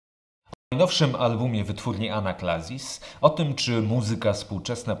W najnowszym albumie wytwórni Anaklazis, o tym, czy muzyka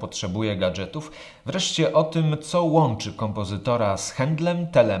współczesna potrzebuje gadżetów, wreszcie o tym, co łączy kompozytora z Händlem,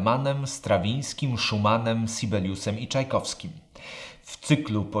 Telemanem, Strawińskim, Schumannem, Sibeliusem i Czajkowskim. W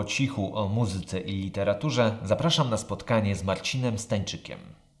cyklu Po cichu o muzyce i literaturze zapraszam na spotkanie z Marcinem Stańczykiem.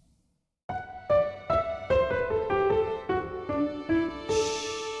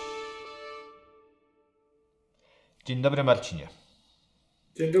 Dzień dobry, Marcinie.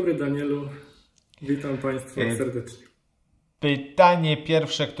 Dzień dobry, Danielu. Witam Państwa serdecznie. Pytanie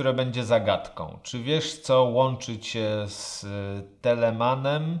pierwsze, które będzie zagadką. Czy wiesz, co łączy Cię z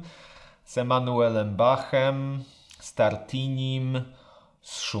Telemanem, z Emanuelem Bachem, z Tartinim,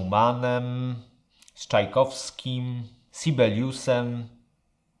 z Schumannem, z Czajkowskim, Sibeliusem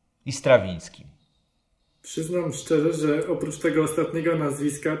i Strawińskim? Przyznam szczerze, że oprócz tego ostatniego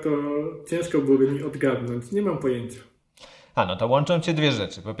nazwiska to ciężko byłoby mi odgadnąć. Nie mam pojęcia. No to łączą Cię dwie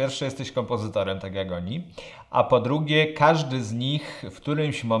rzeczy. Po pierwsze, jesteś kompozytorem, tak jak oni, a po drugie, każdy z nich w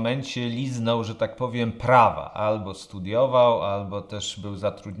którymś momencie liznął, że tak powiem, prawa. Albo studiował, albo też był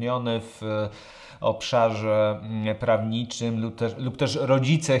zatrudniony w obszarze prawniczym, lub też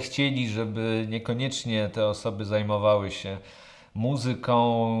rodzice chcieli, żeby niekoniecznie te osoby zajmowały się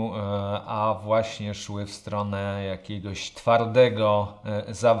muzyką, a właśnie szły w stronę jakiegoś twardego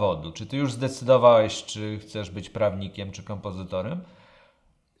zawodu. Czy ty już zdecydowałeś, czy chcesz być prawnikiem, czy kompozytorem?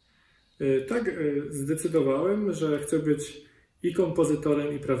 Tak, zdecydowałem, że chcę być i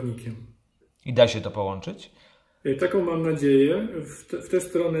kompozytorem, i prawnikiem. I da się to połączyć? Taką mam nadzieję. W tę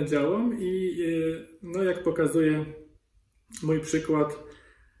stronę działam i jak pokazuje mój przykład,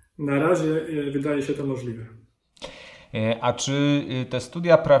 na razie wydaje się to możliwe. A czy te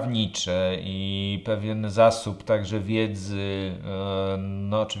studia prawnicze i pewien zasób także wiedzy,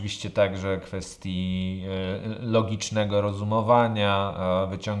 oczywiście także kwestii logicznego rozumowania,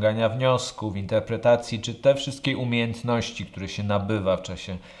 wyciągania wniosków, interpretacji, czy te wszystkie umiejętności, które się nabywa w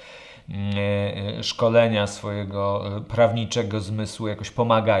czasie szkolenia swojego prawniczego zmysłu, jakoś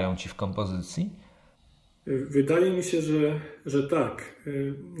pomagają Ci w kompozycji? Wydaje mi się, że tak.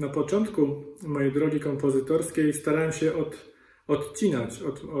 Na początku mojej drogi kompozytorskiej starałem się odcinać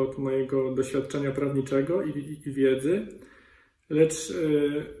od mojego doświadczenia prawniczego i wiedzy, lecz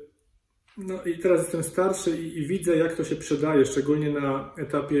i teraz jestem starszy i widzę, jak to się przydaje, szczególnie na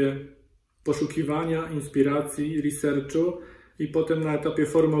etapie poszukiwania inspiracji, researchu i potem na etapie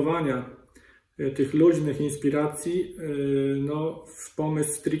formowania tych luźnych inspiracji w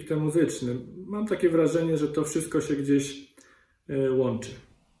pomysł stricte muzyczny. Mam takie wrażenie, że to wszystko się gdzieś łączy.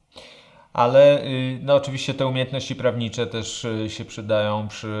 Ale oczywiście te umiejętności prawnicze też się przydają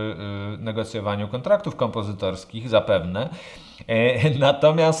przy negocjowaniu kontraktów kompozytorskich, zapewne.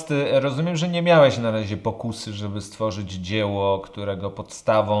 Natomiast rozumiem, że nie miałeś na razie pokusy, żeby stworzyć dzieło, którego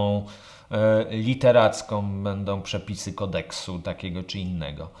podstawą literacką będą przepisy kodeksu takiego czy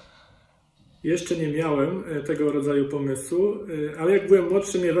innego. Jeszcze nie miałem tego rodzaju pomysłu, ale jak byłem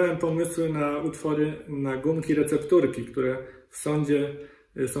młodszy, miewałem pomysły na utwory, na gumki recepturki, które w sądzie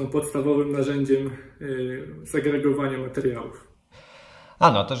są podstawowym narzędziem segregowania materiałów.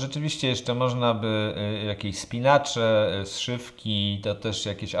 To rzeczywiście jeszcze można by jakieś spinacze, zszywki, to też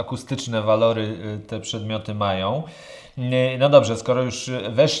jakieś akustyczne walory te przedmioty mają. No dobrze, skoro już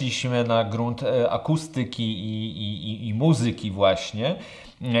weszliśmy na grunt akustyki i muzyki właśnie,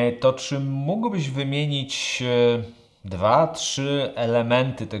 to czy mógłbyś wymienić 2-3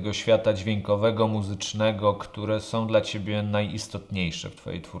 elementy tego świata dźwiękowego, muzycznego, które są dla Ciebie najistotniejsze w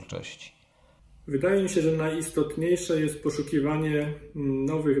Twojej twórczości? Wydaje mi się, że najistotniejsze jest poszukiwanie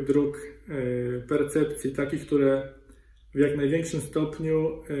nowych dróg percepcji, takich, które w jak największym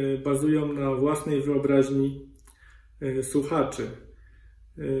stopniu bazują na własnej wyobraźni słuchaczy.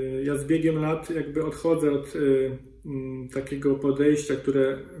 Ja z biegiem lat jakby odchodzę od takiego podejścia,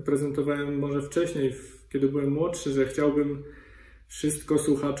 które prezentowałem może wcześniej, kiedy byłem młodszy, że chciałbym wszystko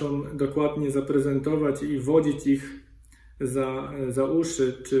słuchaczom dokładnie zaprezentować i wodzić ich za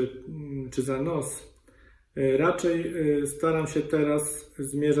uszy czy za nos. Raczej staram się teraz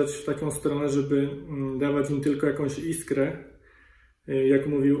zmierzać w taką stronę, żeby dawać im tylko jakąś iskrę, jak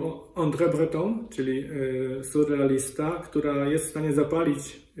mówił André Breton, czyli surrealista, która jest w stanie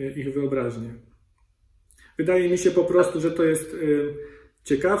zapalić ich wyobraźnię. Wydaje mi się po prostu, że to jest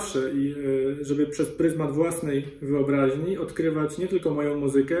ciekawsze i żeby przez pryzmat własnej wyobraźni odkrywać nie tylko moją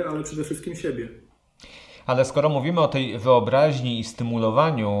muzykę, ale przede wszystkim siebie. Ale skoro mówimy o tej wyobraźni i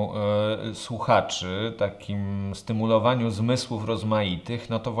stymulowaniu słuchaczy, takim stymulowaniu zmysłów rozmaitych,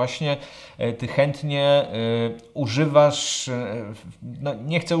 no to właśnie ty chętnie używasz, no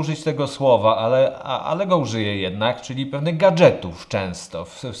nie chcę użyć tego słowa, ale go użyję jednak, czyli pewnych gadżetów często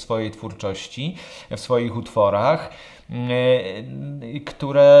w swojej twórczości, w swoich utworach,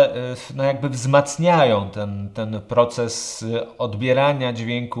 które no jakby wzmacniają ten proces odbierania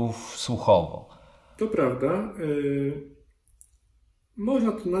dźwięków słuchowo. To prawda.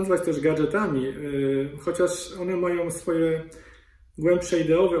 Można to nazwać też gadżetami, chociaż one mają swoje głębsze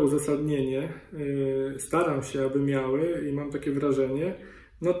ideowe uzasadnienie. Staram się, aby miały i mam takie wrażenie.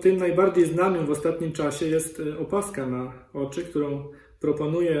 No, tym najbardziej znanym w ostatnim czasie jest opaska na oczy, którą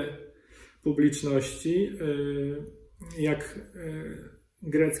proponuję publiczności, jak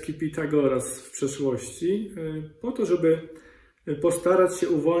grecki Pitagoras w przeszłości, po to, żeby postarać się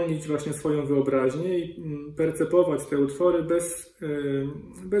uwolnić właśnie swoją wyobraźnię i percepować te utwory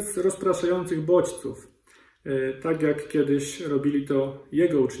bez rozpraszających bodźców. Tak jak kiedyś robili to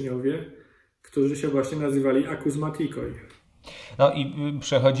jego uczniowie, którzy się właśnie nazywali ACOUSMATICOI. No i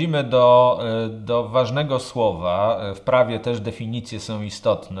przechodzimy do ważnego słowa. W prawie też definicje są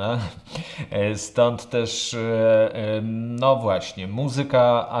istotne. Stąd też, no właśnie,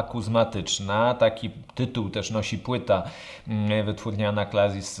 muzyka akusmatyczna. Taki tytuł też nosi płyta wytwórnia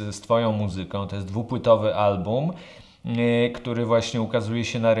Naklazis z twoją muzyką. To jest dwupłytowy album, który właśnie ukazuje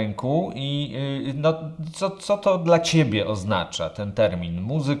się na rynku. I no, co to dla ciebie oznacza ten termin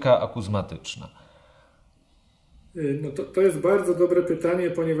muzyka akusmatyczna? No to jest bardzo dobre pytanie,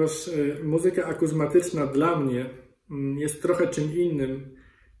 ponieważ muzyka akusmatyczna dla mnie jest trochę czym innym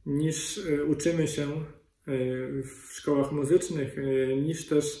niż uczymy się w szkołach muzycznych, niż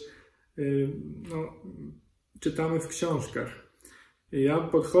też no, czytamy w książkach. Ja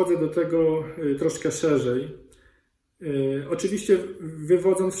podchodzę do tego troszkę szerzej. Oczywiście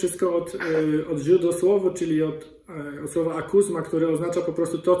wywodząc wszystko od źródła słowa, czyli od słowa akusma, które oznacza po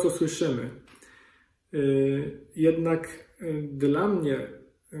prostu to, co słyszymy. Jednak dla mnie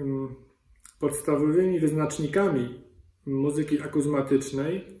podstawowymi wyznacznikami muzyki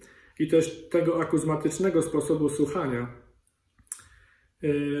akusmatycznej i też tego akusmatycznego sposobu słuchania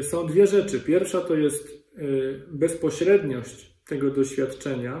są dwie rzeczy. Pierwsza to jest bezpośredniość tego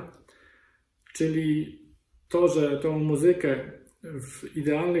doświadczenia, czyli to, że tą muzykę w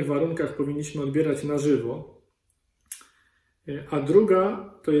idealnych warunkach powinniśmy odbierać na żywo. A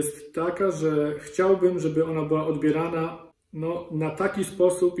druga to jest taka, że chciałbym, żeby ona była odbierana na taki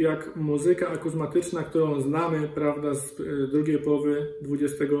sposób, jak muzyka akusmatyczna, którą znamy, prawda, z drugiej połowy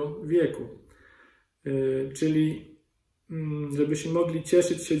XX wieku. Czyli żebyśmy mogli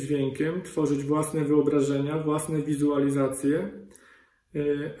cieszyć się dźwiękiem, tworzyć własne wyobrażenia, własne wizualizacje,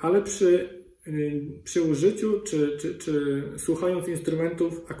 ale przy użyciu czy słuchając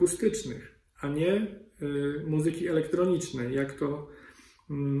instrumentów akustycznych, a nie muzyki elektronicznej,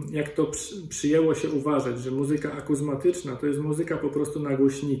 jak to przyjęło się uważać, że muzyka akusmatyczna to jest muzyka po prostu na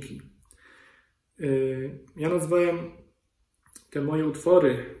głośniki. Ja nazwałem te moje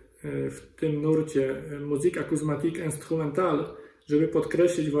utwory w tym nurcie Musik akusmatik instrumental, żeby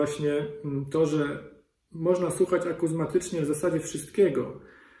podkreślić właśnie to, że można słuchać akusmatycznie w zasadzie wszystkiego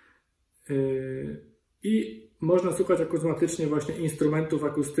i można słuchać akusmatycznie właśnie instrumentów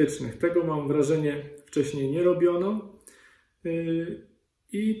akustycznych. Tego, mam wrażenie, wcześniej nie robiono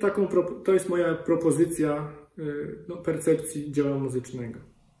i to jest moja propozycja percepcji dzieła muzycznego.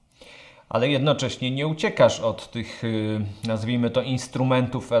 Ale jednocześnie nie uciekasz od tych, nazwijmy to,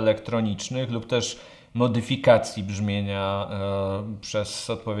 instrumentów elektronicznych lub też modyfikacji brzmienia przez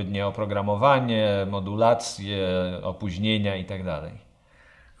odpowiednie oprogramowanie, modulacje, opóźnienia itd.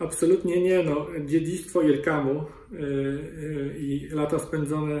 Absolutnie nie. Dziedzictwo IRCAM-u i lata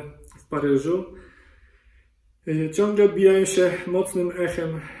spędzone w Paryżu ciągle odbijają się mocnym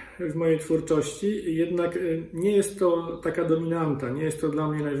echem w mojej twórczości, jednak nie jest to taka dominanta, nie jest to dla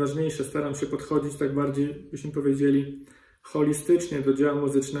mnie najważniejsze. Staram się podchodzić tak bardziej, byśmy powiedzieli, holistycznie do dzieła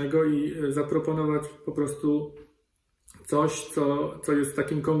muzycznego i zaproponować po prostu coś, co jest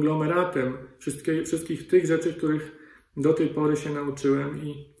takim konglomeratem wszystkich tych rzeczy, których do tej pory się nauczyłem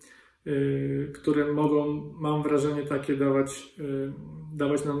i które mogą, mam wrażenie, takie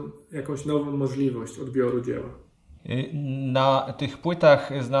dawać nam jakąś nową możliwość odbioru dzieła. Na tych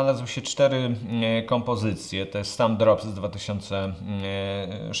płytach znalazły się 4 kompozycje. To jest Sam Drop z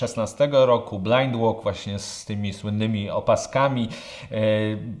 2016 roku, Blind Walk właśnie z tymi słynnymi opaskami.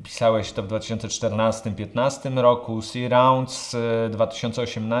 Pisałeś to w 2014-2015 roku, Sea Rounds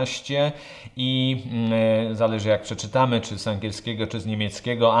 2018 i zależy jak przeczytamy, czy z angielskiego, czy z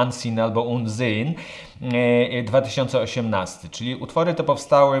niemieckiego, Unseen albo Unsehen 2018. Czyli utwory te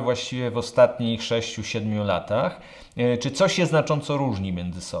powstały właściwie w ostatnich 6-7 latach. Czy coś się znacząco różni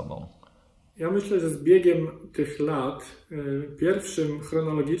między sobą? Ja myślę, że z biegiem tych lat pierwszym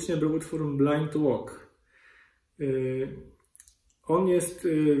chronologicznie był utwór Blind Walk. On jest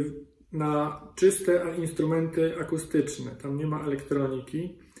na czyste instrumenty akustyczne, tam nie ma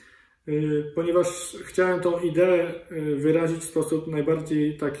elektroniki, ponieważ chciałem tą ideę wyrazić w sposób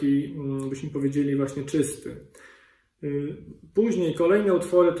najbardziej taki, byśmy powiedzieli, właśnie czysty. Później kolejne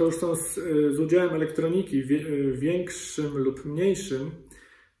utwory to już są z udziałem elektroniki większym lub mniejszym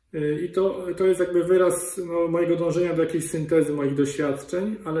i to jest jakby wyraz mojego dążenia do jakiejś syntezy moich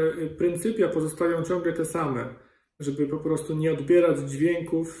doświadczeń, ale pryncypia pozostają ciągle te same, żeby po prostu nie odbierać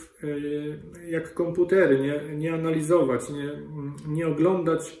dźwięków jak komputery, nie analizować, nie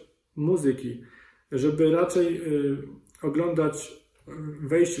oglądać muzyki, żeby raczej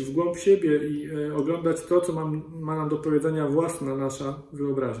wejść w głąb siebie i oglądać to, co ma nam do powiedzenia własna nasza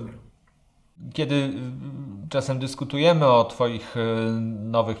wyobraźnia. Kiedy czasem dyskutujemy o Twoich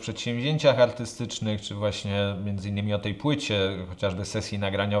nowych przedsięwzięciach artystycznych, czy właśnie między innymi o tej płycie, chociażby sesji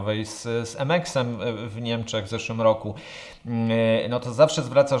nagraniowej z MX-em w Niemczech w zeszłym roku, no to zawsze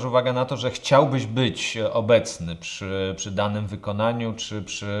zwracasz uwagę na to, że chciałbyś być obecny przy danym wykonaniu, czy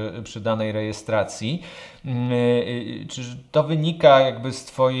przy danej rejestracji. Czy to wynika jakby z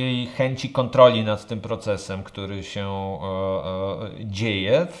Twojej chęci kontroli nad tym procesem, który się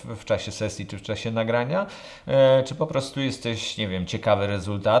dzieje w czasie sesji czy w czasie nagrania? Czy po prostu jesteś, nie wiem, ciekawy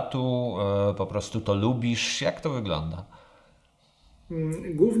rezultatu, po prostu to lubisz? Jak to wygląda?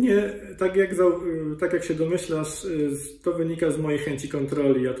 Głównie, tak jak się domyślasz, to wynika z mojej chęci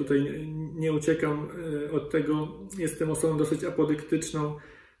kontroli. Ja tutaj nie uciekam od tego, jestem osobą dosyć apodyktyczną,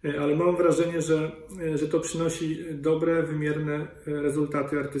 ale mam wrażenie, że to przynosi dobre, wymierne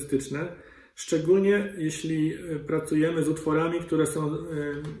rezultaty artystyczne. Szczególnie jeśli pracujemy z utworami, które są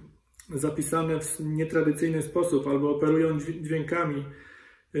zapisane w nietradycyjny sposób albo operują dźwiękami,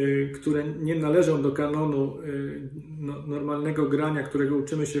 które nie należą do kanonu normalnego grania, którego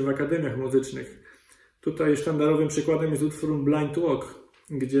uczymy się w akademiach muzycznych. Tutaj sztandarowym przykładem jest utwór Blind Walk,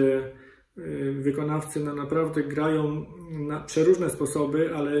 gdzie wykonawcy naprawdę grają na przeróżne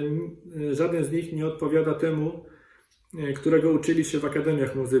sposoby, ale żaden z nich nie odpowiada temu, którego uczyli się w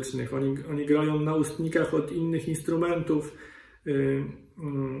akademiach muzycznych. Oni grają na ustnikach od innych instrumentów,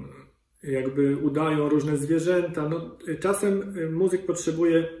 jakby udają różne zwierzęta. Czasem muzyk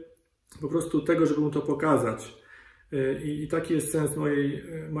potrzebuje po prostu tego, żeby mu to pokazać. I taki jest sens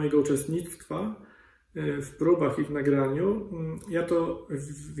mojego uczestnictwa w próbach i w nagraniu. Ja to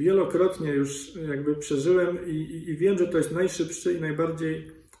wielokrotnie już jakby przeżyłem i wiem, że to jest najszybszy i najbardziej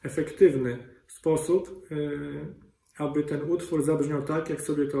efektywny sposób, aby ten utwór zabrzmiał tak, jak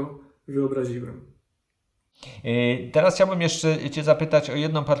sobie to wyobraziłem. Teraz chciałbym jeszcze Cię zapytać o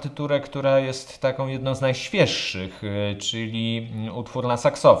jedną partyturę, która jest taką jedną z najświeższych, czyli utwór na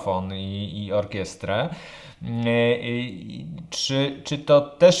saksofon i orkiestrę. Czy to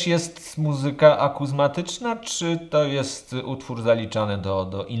też jest muzyka akusmatyczna, czy to jest utwór zaliczany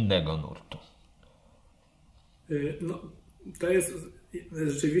do innego nurtu? To jest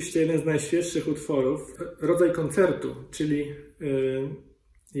rzeczywiście jeden z najświeższych utworów. Rodzaj koncertu, czyli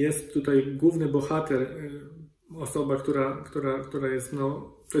jest tutaj główny bohater, osoba, która jest,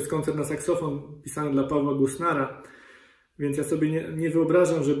 to jest koncert na saksofon pisany dla Pawła Gusnara, więc ja sobie nie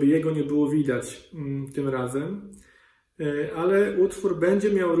wyobrażam, żeby jego nie było widać tym razem, ale utwór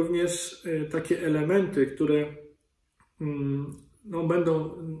będzie miał również takie elementy, które będą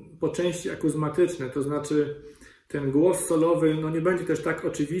po części akusmatyczne, to znaczy ten głos solowy nie będzie też tak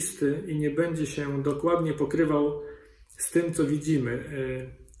oczywisty i nie będzie się dokładnie pokrywał z tym, co widzimy.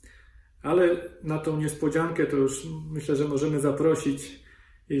 Ale na tą niespodziankę to już myślę, że możemy zaprosić,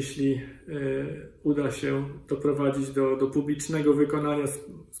 jeśli uda się doprowadzić do publicznego wykonania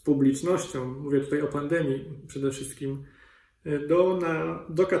z publicznością. Mówię tutaj o pandemii przede wszystkim.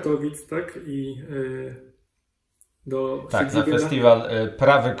 Do Katowic, tak? I Tak, na festiwal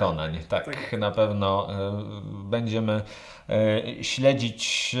prawykonań. Tak, na pewno będziemy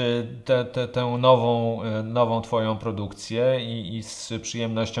śledzić tę nową Twoją produkcję i z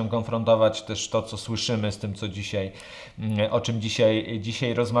przyjemnością konfrontować też to, co słyszymy z tym, o czym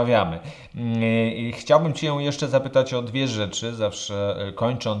dzisiaj rozmawiamy. Chciałbym Cię jeszcze zapytać o dwie rzeczy. Zawsze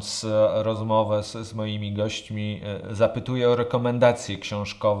kończąc rozmowę z moimi gośćmi, zapytuję o rekomendacje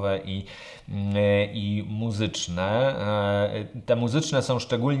książkowe i muzyczne. Te muzyczne są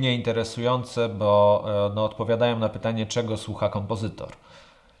szczególnie interesujące, bo odpowiadają na pytanie, czego słucha kompozytor.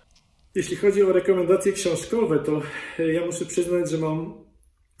 Jeśli chodzi o rekomendacje książkowe, to ja muszę przyznać, że mam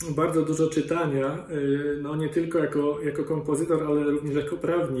bardzo dużo czytania, nie tylko jako kompozytor, ale również jako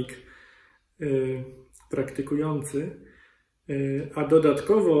prawnik praktykujący. A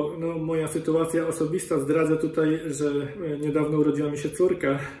dodatkowo moja sytuacja osobista zdradza tutaj, że niedawno urodziła mi się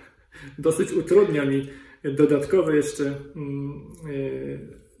córka. Dosyć utrudnia mi dodatkowe jeszcze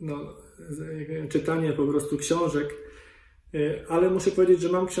czytanie po prostu książek, ale muszę powiedzieć, że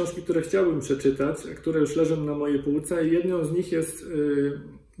mam książki, które chciałbym przeczytać, które już leżą na mojej półce i jedną z nich jest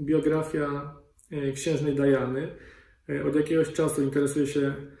biografia księżnej Diany. Od jakiegoś czasu interesuję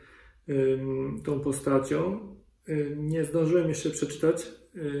się tą postacią. Nie zdążyłem jeszcze przeczytać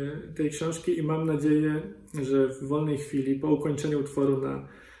tej książki i mam nadzieję, że w wolnej chwili, po ukończeniu utworu na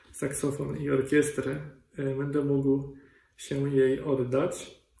saksofon i orkiestrę, będę mógł się jej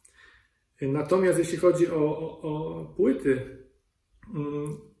oddać. Natomiast jeśli chodzi o płyty,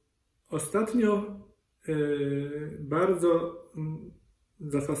 ostatnio bardzo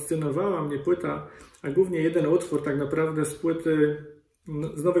zafascynowała mnie płyta, a głównie jeden utwór tak naprawdę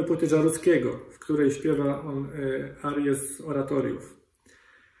z nowej płyty Żaruskiego, w której śpiewa on arię z oratoriów.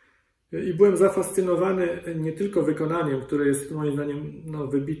 I byłem zafascynowany nie tylko wykonaniem, które jest moim zdaniem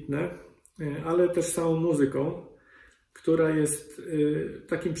wybitne, ale też samą muzyką, która jest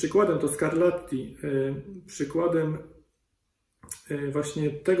takim przykładem, to Scarlatti, przykładem właśnie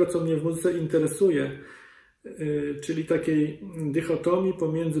tego, co mnie w muzyce interesuje, czyli takiej dychotomii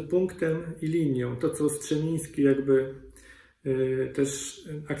pomiędzy punktem i linią. To, co Strzemiński jakby też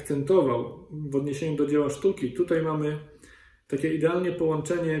akcentował w odniesieniu do dzieła sztuki. Tutaj mamy takie idealnie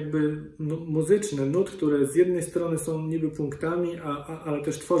połączenie jakby muzyczne, nut, które z jednej strony są niby punktami, ale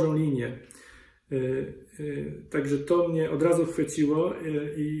też tworzą linię. Także to mnie od razu chwyciło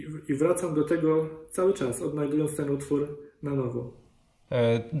i wracam do tego cały czas, odnajdując ten utwór na nowo.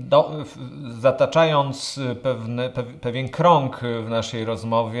 Zataczając pewien krąg w naszej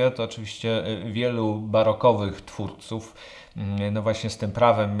rozmowie, to oczywiście wielu barokowych twórców właśnie z tym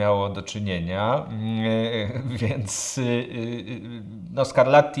prawem miało do czynienia, więc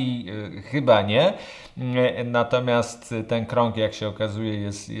Scarlatti chyba nie, natomiast ten krąg, jak się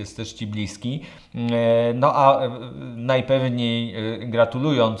okazuje, jest też Ci bliski. A najpewniej,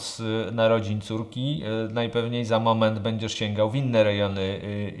 gratulując narodzin córki, najpewniej za moment będziesz sięgał w inne rejony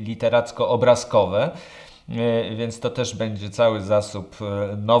literacko-obrazkowe. Więc to też będzie cały zasób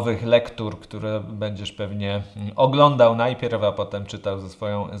nowych lektur, które będziesz pewnie oglądał najpierw, a potem czytał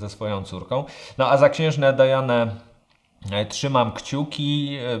ze swoją córką. A za księżnę Dianę trzymam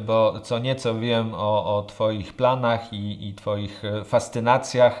kciuki, bo co nieco wiem o Twoich planach i Twoich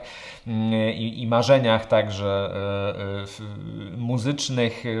fascynacjach i marzeniach także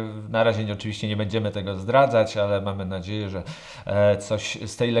muzycznych. Na razie oczywiście nie będziemy tego zdradzać, ale mamy nadzieję, że coś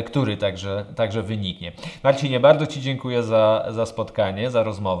z tej lektury także wyniknie. Marcinie, bardzo Ci dziękuję za spotkanie, za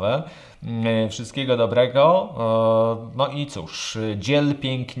rozmowę. Wszystkiego dobrego. I cóż, dziel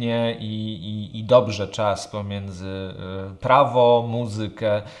pięknie i dobrze czas pomiędzy prawo,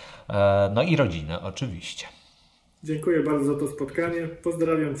 muzykę, i rodzinę oczywiście. Dziękuję bardzo za to spotkanie.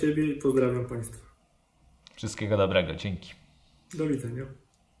 Pozdrawiam Ciebie i pozdrawiam Państwa. Wszystkiego dobrego. Dzięki. Do widzenia.